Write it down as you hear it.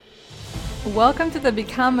Welcome to the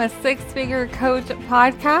Become a Six-Figure Coach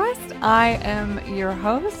podcast. I am your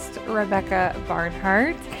host, Rebecca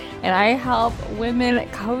Barnhart, and I help women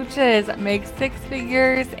coaches make six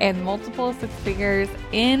figures and multiple six figures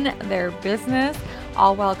in their business,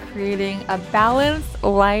 all while creating a balanced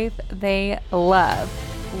life they love,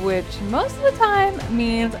 which most of the time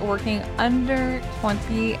means working under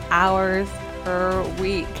 20 hours per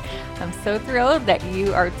week. I'm so thrilled that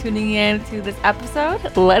you are tuning in to this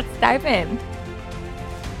episode. Let's dive in.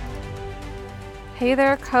 Hey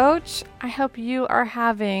there, coach. I hope you are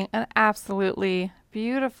having an absolutely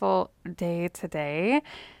beautiful day today.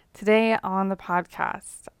 Today on the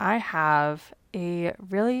podcast, I have a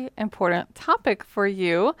really important topic for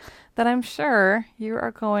you that I'm sure you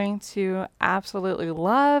are going to absolutely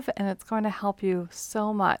love, and it's going to help you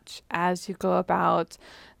so much as you go about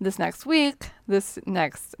this next week, this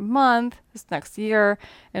next month, this next year,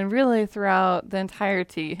 and really throughout the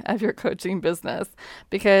entirety of your coaching business,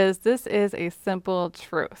 because this is a simple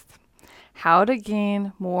truth. How to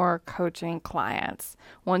gain more coaching clients.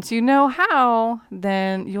 Once you know how,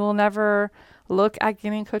 then you'll never look at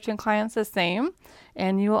getting coaching clients the same,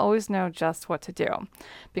 and you will always know just what to do.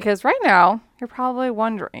 Because right now, you're probably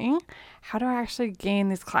wondering, how do I actually gain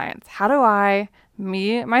these clients? How do I,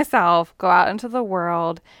 myself, go out into the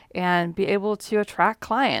world and be able to attract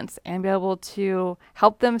clients and be able to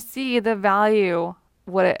help them see the value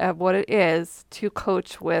what it is to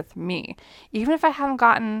coach with me? Even if I haven't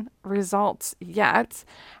gotten results yet,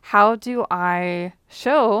 how do I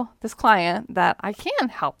show this client that I can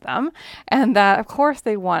help them and that, of course,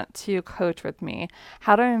 they want to coach with me?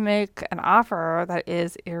 How do I make an offer that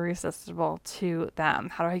is irresistible to them?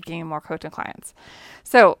 How do I gain more coaching clients?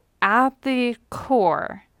 So at the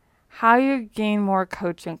core, how you gain more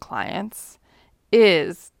coaching clients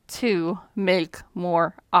is to make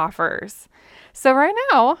more offers. So right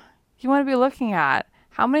now, you want to be looking at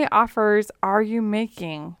how many offers are you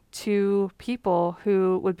making to people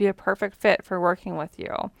who would be a perfect fit for working with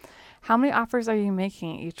you? How many offers are you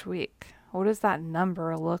making each week? What does that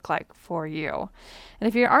number look like for you? And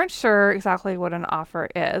if you aren't sure exactly what an offer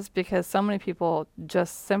is, because so many people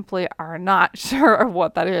just simply are not sure of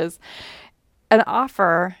what that is, an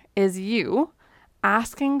offer is you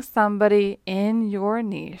asking somebody in your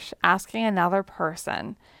niche, asking another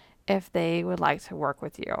person if they would like to work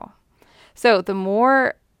with you. So the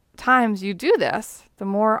more times you do this, the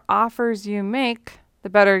more offers you make,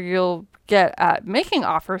 the better you'll get at making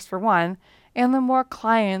offers, for one, and the more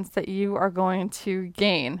clients that you are going to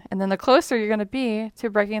gain. And then the closer you're going to be to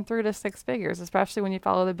breaking through to six figures, especially when you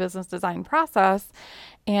follow the business design process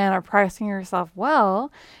and are pricing yourself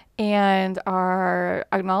well and are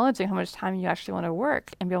acknowledging how much time you actually want to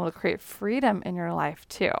work and be able to create freedom in your life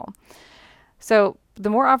too. So the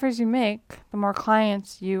more offers you make, the more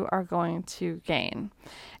clients you are going to gain.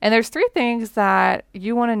 And there's three things that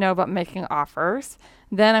you want to know about making offers.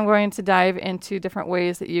 Then I'm going to dive into different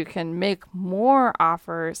ways that you can make more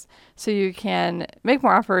offers so you can make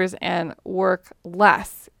more offers and work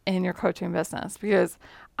less in your coaching business, because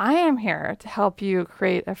I am here to help you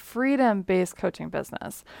create a freedom-based coaching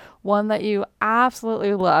business, one that you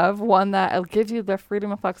absolutely love, one that gives you the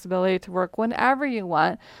freedom and flexibility to work whenever you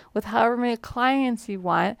want, with however many clients you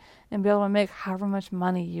want, and be able to make however much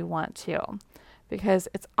money you want to, because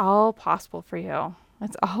it's all possible for you.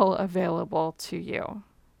 It's all available to you.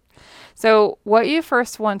 So what you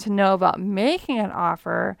first want to know about making an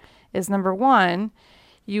offer is, number one,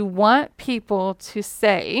 you want people to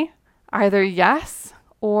say either yes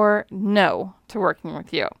or no to working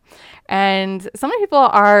with you. And so many people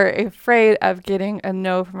are afraid of getting a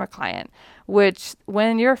no from a client, which,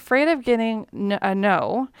 when you're afraid of getting a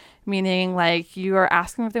no, meaning like you are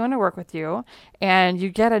asking if they want to work with you and you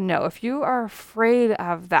get a no, if you are afraid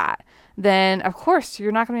of that, then of course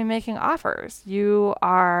you're not going to be making offers. You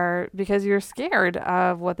are, because you're scared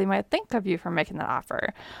of what they might think of you for making that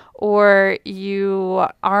offer, or you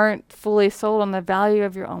aren't fully sold on the value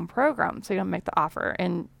of your own program, so you don't make the offer,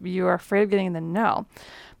 and you are afraid of getting the no.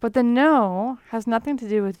 But the no has nothing to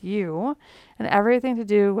do with you and everything to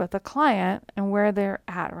do with the client and where they're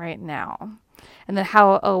at right now, and then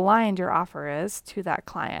how aligned your offer is to that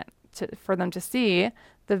client, for them to see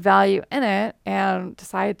the value in it and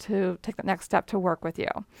decide to take the next step to work with you.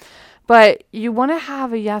 But you want to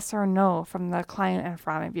have a yes or no from the client in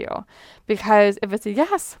front of you, because if it's a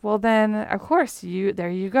yes, well then of course there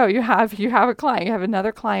you go. You have a client, you have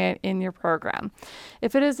another client in your program.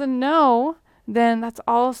 If it is a no, then that's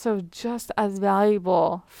also just as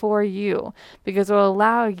valuable for you, because it will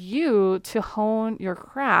allow you to hone your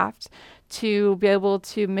craft to be able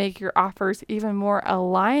to make your offers even more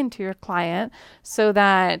aligned to your client, so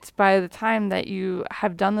that by the time that you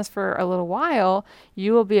have done this for a little while,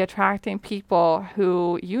 you will be attracting people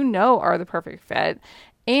who you know are the perfect fit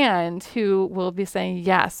and who will be saying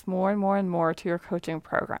yes more and more and more to your coaching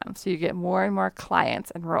program. So you get more and more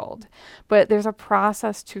clients enrolled. But there's a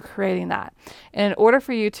process to creating that. And in order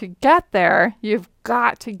for you to get there, you've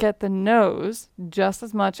got to get the no's just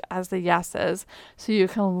as much as the yeses, so you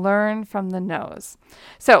can learn from the no's.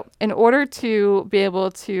 So in order to be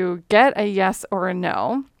able to get a yes or a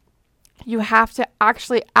no, you have to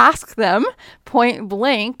actually ask them point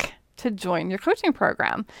blank to join your coaching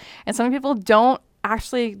program. And some people don't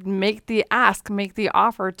actually make the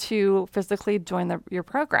offer to physically join your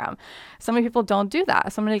program. So many people don't do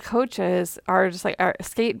that. So many coaches are just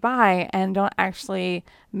skate by and don't actually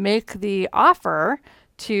make the offer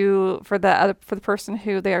for the person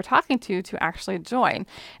who they are talking to actually join.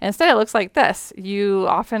 And instead it looks like this. You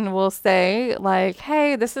often will say like,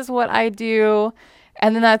 hey, this is what I do.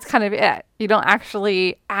 And then that's kind of it. You don't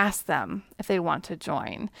actually ask them if they want to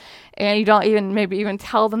join. And you don't even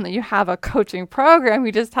tell them that you have a coaching program.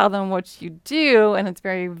 You just tell them what you do. And it's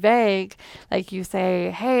very vague. Like you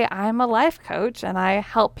say, hey, I'm a life coach and I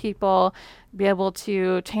help people be able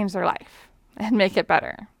to change their life and make it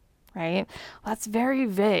better. Right? Well, that's very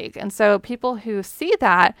vague. And so people who see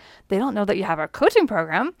that, they don't know that you have a coaching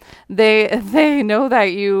program. They know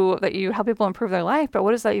that you help people improve their life, but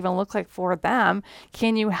what does that even look like for them?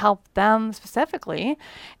 Can you help them specifically?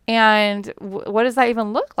 And what does that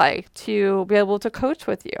even look like to be able to coach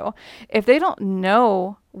with you? If they don't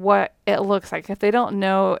know what it looks like, if they don't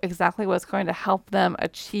know exactly what's going to help them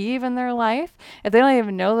achieve in their life, if they don't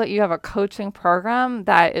even know that you have a coaching program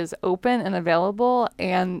that is open and available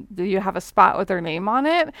and you have a spot with their name on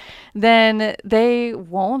it, then they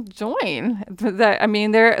won't join.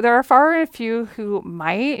 There are far and few who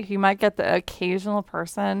might. You might get the occasional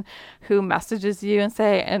person who messages you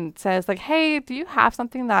and says like, hey, do you have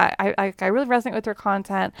something that I really resonate with your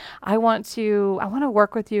content? I want to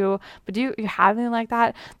work with you, but do you have anything like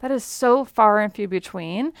that? That is so far and few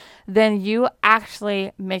between than you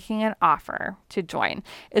actually making an offer to join.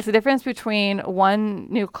 It's the difference between one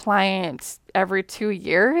new client every 2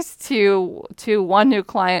 years to one new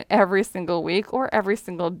client every single week or every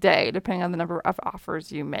single day, depending on the number of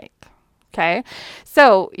offers you make. Okay.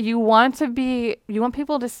 So you want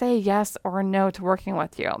people to say yes or no to working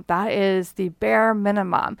with you. That is the bare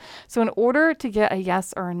minimum. So in order to get a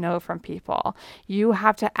yes or a no from people, you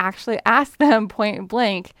have to actually ask them point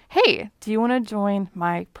blank, hey, do you want to join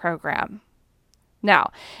my program?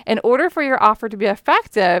 Now, in order for your offer to be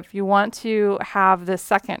effective, you want to have the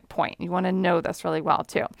second point. You want to know this really well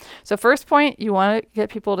too. So first point, you want to get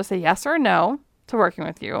people to say yes or no to working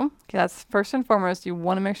with you. Okay, that's first and foremost. You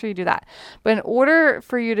want to make sure you do that. But in order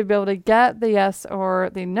for you to be able to get the yes or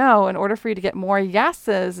the no, in order for you to get more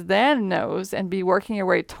yeses than nos and be working your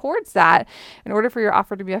way towards that, in order for your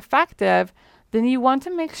offer to be effective, then you want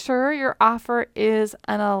to make sure your offer is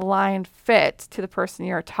an aligned fit to the person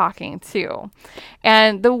you're talking to.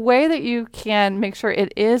 And the way that you can make sure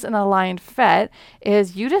it is an aligned fit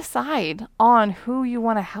is you decide on who you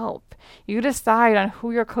want to help. You decide on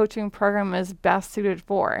who your coaching program is best suited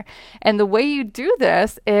for. And the way you do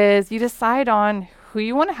this is you decide on who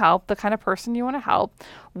you want to help, the kind of person you want to help,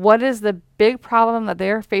 what is the big problem that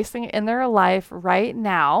they're facing in their life right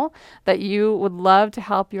now that you would love to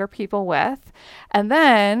help your people with, and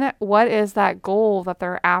then what is that goal that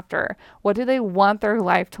they're after? What do they want their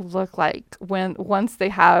life to look like once they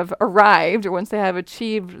have arrived or once they have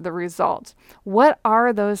achieved the result? What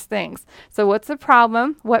are those things? So what's the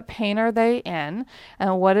problem? What pain are they in?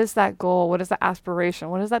 And what is that goal? What is that aspiration?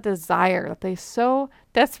 What is that desire that they so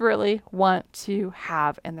desperately want to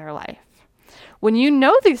have in their life? When you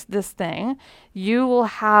know this thing, you will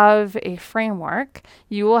have a framework.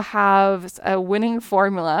 You will have a winning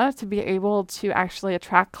formula to be able to actually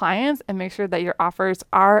attract clients and make sure that your offers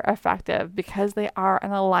are effective because they are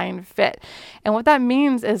an aligned fit. And what that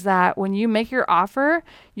means is that when you make your offer,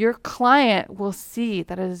 your client will see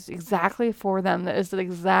that it is exactly for them. That is the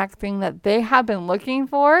exact thing that they have been looking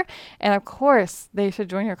for. And of course, they should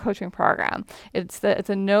join your coaching program. It's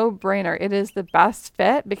a no-brainer. It is the best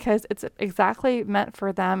fit because it's exactly meant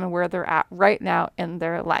for them and where they're at right now in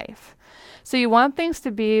their life. So you want things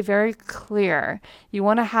to be very clear. You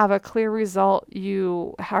want to have a clear result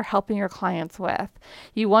you are helping your clients with.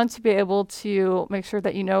 You want to be able to make sure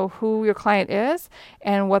that you know who your client is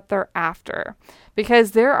and what they're after.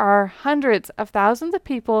 Because there are hundreds of thousands of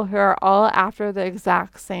people who are all after the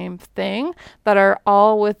exact same thing that are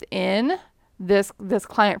all within this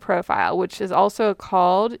client profile, which is also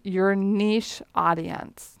called your niche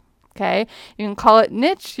audience. Okay, you can call it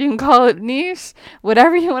niche, you can call it niche,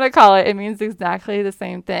 whatever you want to call it. It means exactly the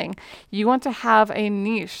same thing. You want to have a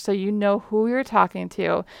niche so you know who you're talking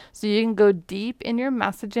to, so you can go deep in your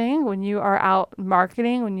messaging when you are out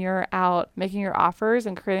marketing, when you're out making your offers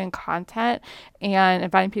and creating content and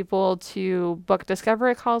inviting people to book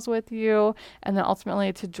discovery calls with you, and then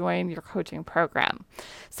ultimately to join your coaching program.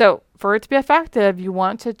 So for it to be effective, you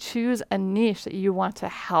want to choose a niche that you want to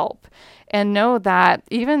help, and know that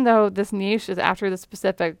even though this niche is after the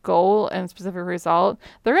specific goal and specific result,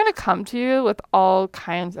 they're going to come to you with all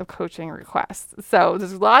kinds of coaching requests. So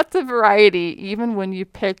there's lots of variety, even when you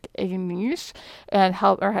pick a niche and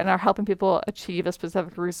are helping people achieve a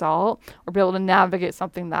specific result or be able to navigate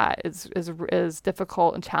something that is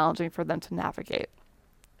difficult and challenging for them to navigate.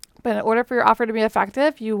 But in order for your offer to be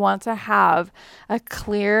effective, you want to have a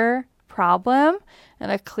clear problem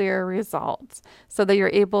and a clear result so that you're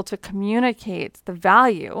able to communicate the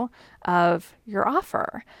value of your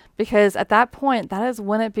offer. Because at that point, that is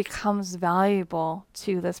when it becomes valuable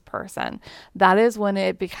to this person. That is when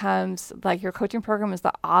it becomes like your coaching program is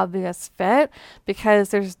the obvious fit, because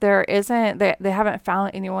they haven't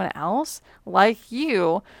found anyone else like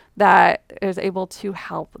you that is able to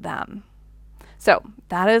help them. So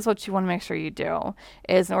that is what you want to make sure you do,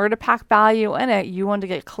 is in order to pack value in it, you want to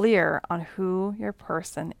get clear on who your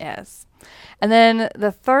person is. And then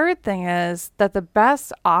the third thing is that the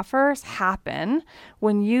best offers happen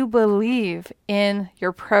when you believe in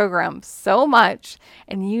your program so much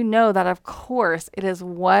and you know that, of course, it is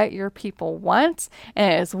what your people want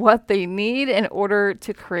and it is what they need in order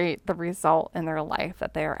to create the result in their life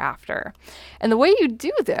that they are after. And the way you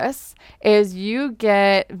do this is you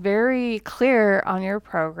get very clear on your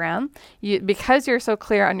program. Because you're so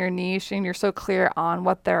clear on your niche and you're so clear on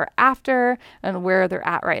what they're after and where they're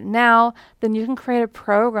at right now, then you can create a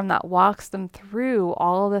program that walks them through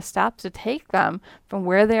all of the steps to take them from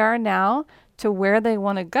where they are now to where they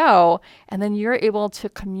want to go. And then you're able to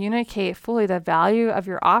communicate fully the value of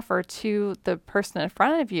your offer to the person in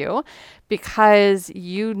front of you, because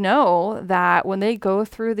you know that when they go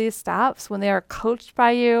through these steps, when they are coached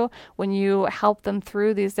by you, when you help them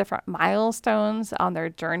through these different milestones on their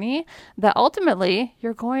journey, that ultimately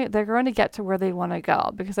they're going to get to where they want to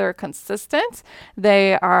go, because they're consistent.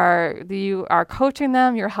 You are coaching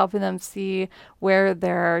them, you're helping them see where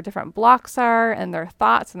their different blocks are and their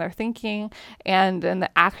thoughts and their thinking and the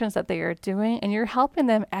actions that they are doing, and you're helping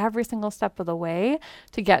them every single step of the way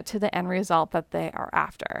to get to the end result that they are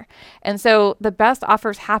after. And so the best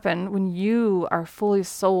offers happen when you are fully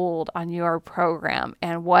sold on your program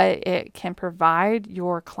and what it can provide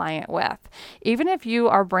your client with. Even if you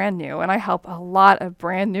are brand new, and I help a lot of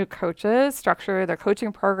brand new coaches structure their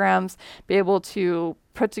coaching programs, be able to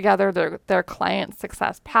put together their client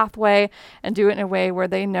success pathway and do it in a way where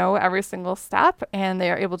they know every single step and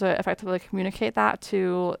they are able to effectively communicate that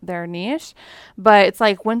to their niche. But it's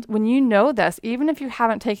like when you know this, even if you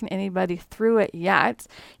haven't taken anybody through it yet,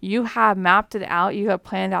 you have mapped it out, you have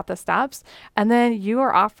planned out the steps, and then you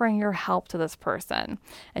are offering your help to this person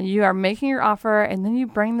and you are making your offer, and then you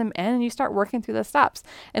bring them in and you start working through the steps.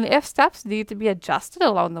 And if steps need to be adjusted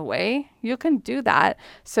along the way, you can do that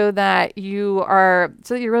so that you're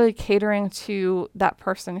really catering to that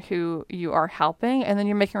person who you are helping, and then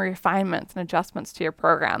you're making refinements and adjustments to your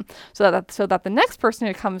program so that the next person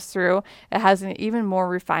who comes through, it has an even more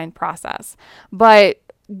refined process. But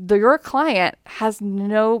your client has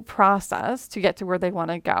no process to get to where they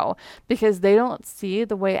want to go, because they don't see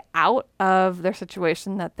the way out of their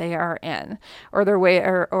situation that they are in, or their way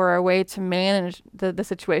or a way to manage the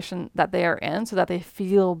situation that they are in so that they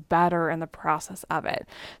feel better in the process of it.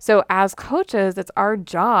 So as coaches, it's our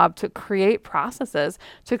job to create processes,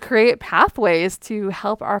 to create pathways to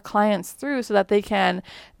help our clients through so that they can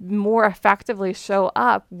more effectively show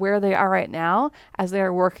up where they are right now as they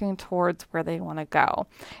are working towards where they want to go.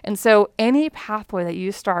 And so any pathway that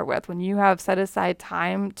you start with, when you have set aside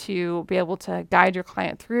time to be able to guide your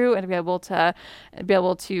client through and to be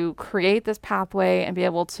able to create this pathway and be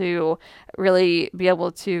able to really be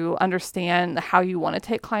able to understand how you want to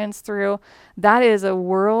take clients through, that is a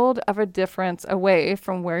world of a difference away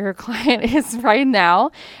from where your client is right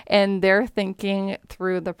now and they're thinking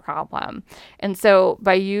through the problem. And so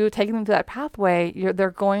by you taking them to that pathway,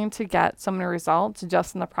 they're going to get so many results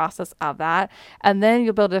just in the process of that. And then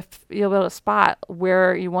you'll be able to spot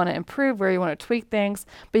where you want to improve, where you want to tweak things,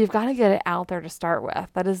 but you've got to get it out there to start with.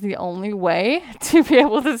 That is the only way to be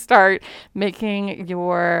able to start making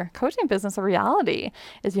your coaching business a reality,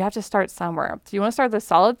 is you have to start somewhere. So you want to start with a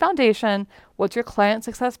solid foundation. What's your client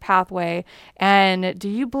success pathway? And do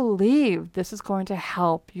you believe this is going to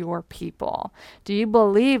help your people? Do you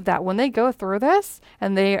believe that when they go through this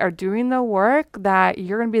and they are doing the work, that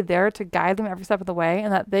you're going to be there to guide them every step of the way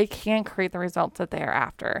and that they can create the results that they are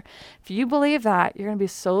after? If you believe that, you're going to be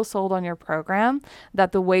so sold on your program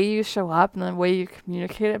that the way you show up and the way you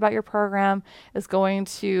communicate about your program is going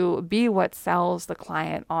to be what sells the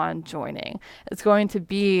client on joining. It's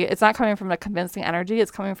not coming from a convincing energy.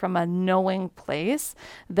 It's coming from a knowing place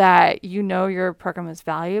that you know your program is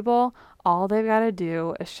valuable. All they've got to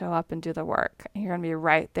do is show up and do the work. And you're going to be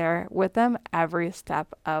right there with them every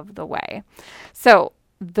step of the way. So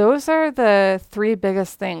those are the three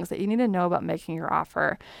biggest things that you need to know about making your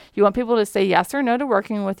offer. You want people to say yes or no to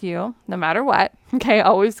working with you, no matter what. Okay,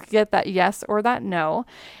 always get that yes or that no.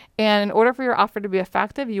 And in order for your offer to be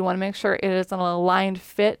effective, you want to make sure it is an aligned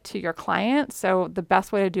fit to your client. So the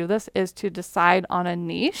best way to do this is to decide on a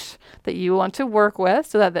niche that you want to work with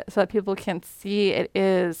so that people can see it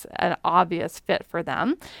is an obvious fit for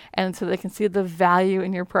them and so they can see the value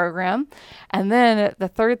in your program. And then the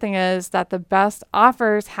third thing is that the best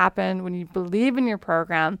offers happen when you believe in your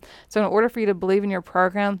program. So in order for you to believe in your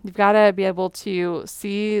program, you've got to be able to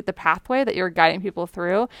see the pathway that you're guiding people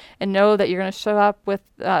through and know that you're going to show up with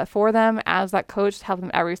for them as that coach to help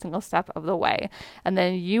them every single step of the way. And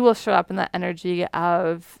then you will show up in that energy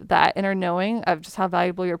of that inner knowing of just how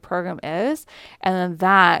valuable your program is. And then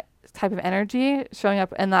that type of energy showing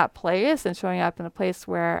up in that place and showing up in a place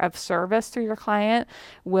where of service to your client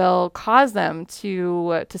will cause them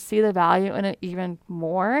to see the value in it even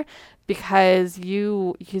more because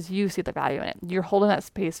you see the value in it. You're holding that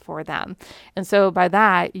space for them. And so by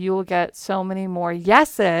that, you will get so many more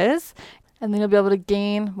yeses, and then you'll be able to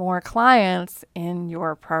gain more clients in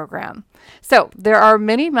your program. So there are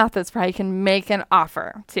many methods for how you can make an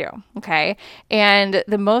offer too, okay? And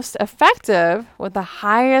the most effective with the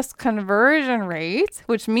highest conversion rate,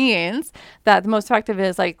 which means that the most effective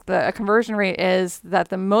is like the conversion rate is that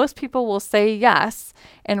the most people will say yes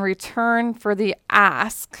in return for the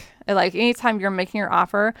ask. Like anytime you're making your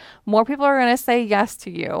offer, more people are going to say yes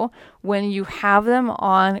to you when you have them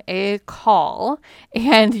on a call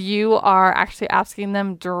and you are actually asking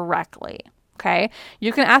them directly. Okay.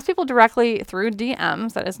 You can ask people directly through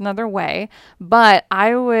DMs. That is another way, but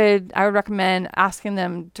I would recommend asking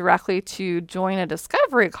them directly to join a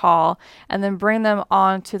discovery call and then bring them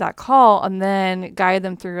on to that call and then guide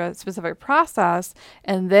them through a specific process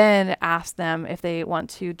and then ask them if they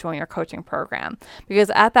want to join your coaching program.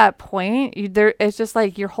 Because at that point, it's just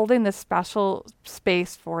like you're holding this special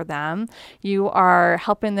space for them. You are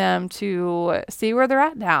helping them to see where they're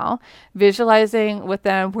at now, visualizing with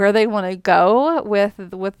them where they want to go with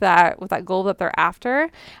that goal that they're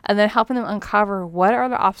after, and then helping them uncover what are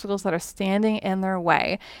the obstacles that are standing in their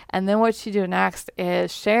way. And then what you do next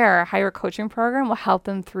is share how your coaching program will help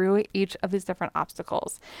them through each of these different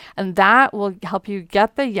obstacles. And that will help you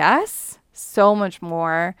get the yes so much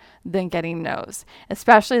more than getting no's,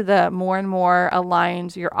 especially the more and more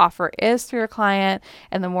aligned your offer is to your client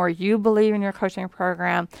and the more you believe in your coaching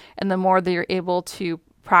program and the more that you're able to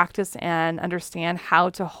practice and understand how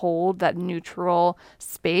to hold that neutral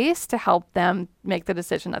space to help them make the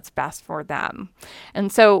decision that's best for them.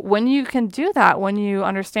 And so when you can do that, when you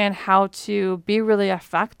understand how to be really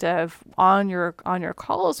effective on your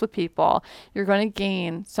calls with people, you're going to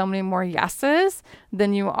gain so many more yeses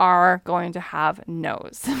than you are going to have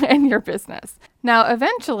no's in your business. Now,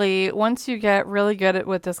 eventually, once you get really good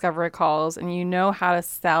with discovery calls and you know how to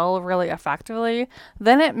sell really effectively,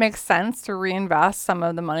 then it makes sense to reinvest some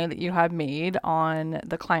of the money that you have made on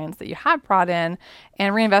the clients that you have brought in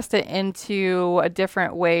and reinvest it into a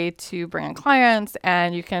different way to bring in clients.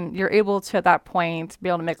 And you're able to, at that point, be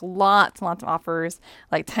able to make lots and lots of offers,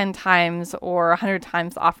 like 10 times or 100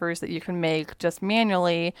 times the offers that you can make just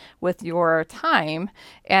manually with your time.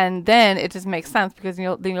 And then it just makes sense because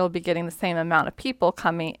you'll be getting the same amount of people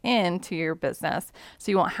coming into your business, so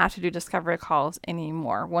you won't have to do discovery calls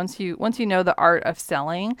anymore. Once you know the art of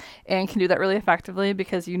selling and can do that really effectively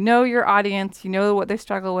because you know your audience, you know what they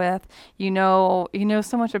struggle with, you know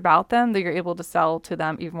so much about them that you're able to sell to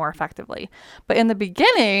them even more effectively. But in the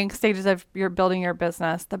beginning stages of you're building your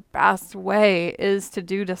business, the best way is to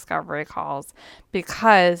do discovery calls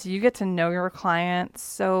because you get to know your client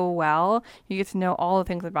so well. You get to know all the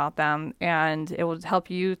things about them, and it will help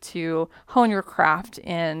you to hone your your craft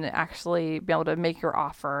in actually being able to make your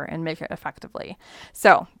offer and make it effectively.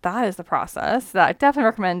 So that is the process that I definitely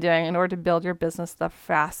recommend doing in order to build your business the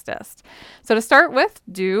fastest. So to start with,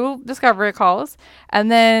 do discovery calls,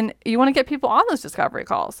 and then you want to get people on those discovery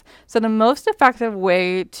calls. So the most effective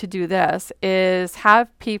way to do this is have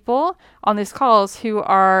people on these calls who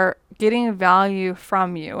are getting value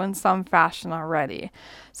from you in some fashion already.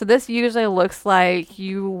 So this usually looks like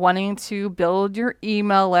you wanting to build your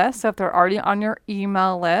email list. So if they're already on your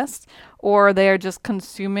email list, or they are just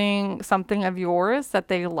consuming something of yours that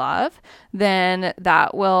they love, then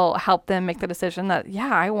that will help them make the decision that,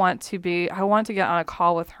 yeah, I want to get on a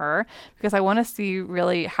call with her because I want to see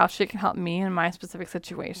really how she can help me in my specific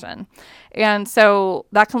situation. And so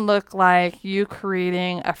that can look like you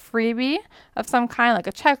creating a freebie of some kind, like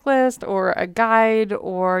a checklist or a guide,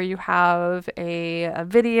 or you have a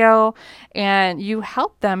video, and you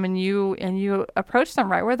help them and you approach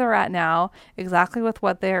them right where they're at now, exactly with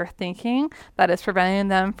what they're thinking that is preventing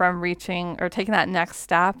them from reaching or taking that next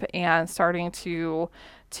step and starting to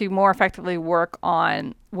more effectively work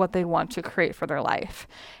on what they want to create for their life.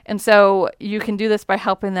 And so you can do this by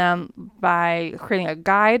helping them by creating a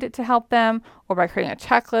guide to help them, or by creating a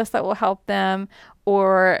checklist that will help them,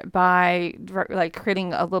 or by like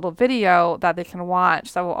creating a little video that they can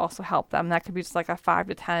watch that will also help them. That could be just like a 5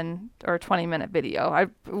 to 10 or 20 minute video. I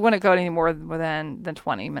wouldn't go any more than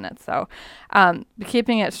 20 minutes. So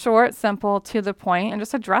keeping it short, simple, to the point, and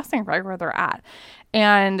just addressing right where they're at.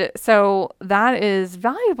 And so that is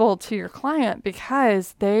valuable to your client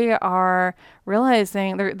because they are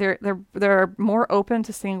realizing they're more open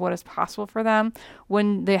to seeing what is possible for them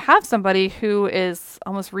when they have somebody who is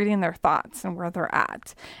almost reading their thoughts and where they're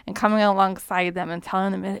at and coming alongside them and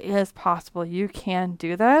telling them it is possible, you can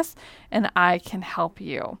do this, and I can help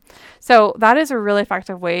you. So that is a really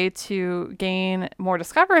effective way to gain more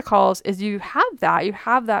discovery calls. Is you have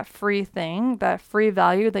that free thing, that free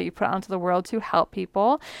value that you put out into the world to help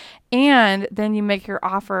people, and then you make your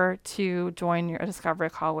offer to join your discovery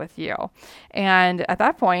call with you. And at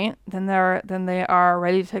that point, then they are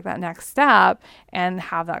ready to take that next step and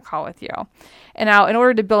have that call with you. And now, in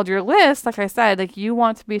order to build your list, like I said, like you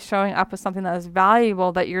want to be showing up with something that is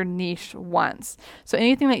valuable that your niche wants. So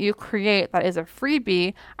anything that you create that is a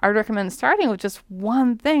freebie, I would recommend starting with just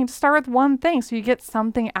one thing. Just start with one thing so you get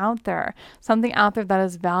something out there that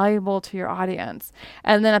is valuable to your audience.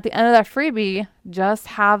 And then at the end of that freebie, just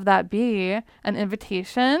have that be an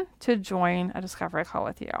invitation to join a discovery call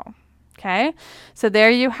with you. Okay, so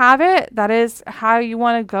there you have it. That is how you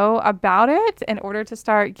want to go about it. In order to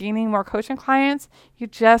start gaining more coaching clients, you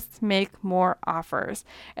just make more offers.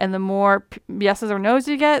 And the more yeses or nos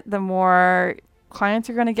you get, the more clients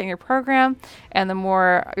you're going to get in your program, and the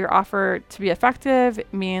more your offer to be effective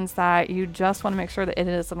means that you just want to make sure that it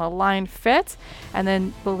is an aligned fit, and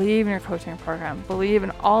then believe in your coaching program, believe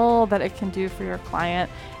in all that it can do for your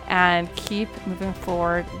client, and keep moving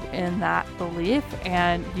forward in that belief,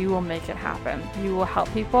 and you will make it happen. You will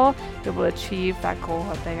help people be able to achieve that goal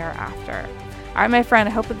that they are after. All right, my friend,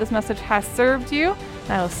 I hope that this message has served you,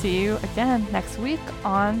 and I will see you again next week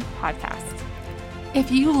on podcast. If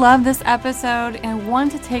you love this episode and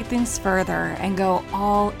want to take things further and go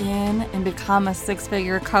all in and become a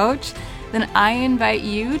six-figure coach, then I invite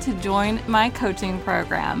you to join my coaching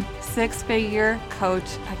program, Six Figure Coach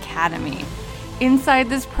Academy. Inside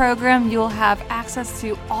this program, you'll have access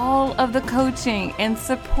to all of the coaching and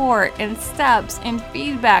support and steps and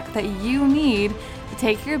feedback that you need to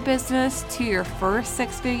take your business to your first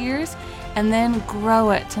 6 figures and then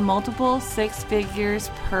grow it to multiple 6 figures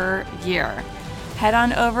per year. Head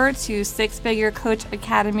on over to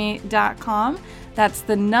sixfigurecoachacademy.com. That's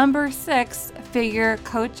the number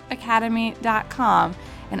 6figurecoachacademy.com,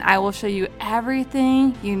 and I will show you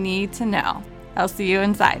everything you need to know. I'll see you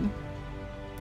inside.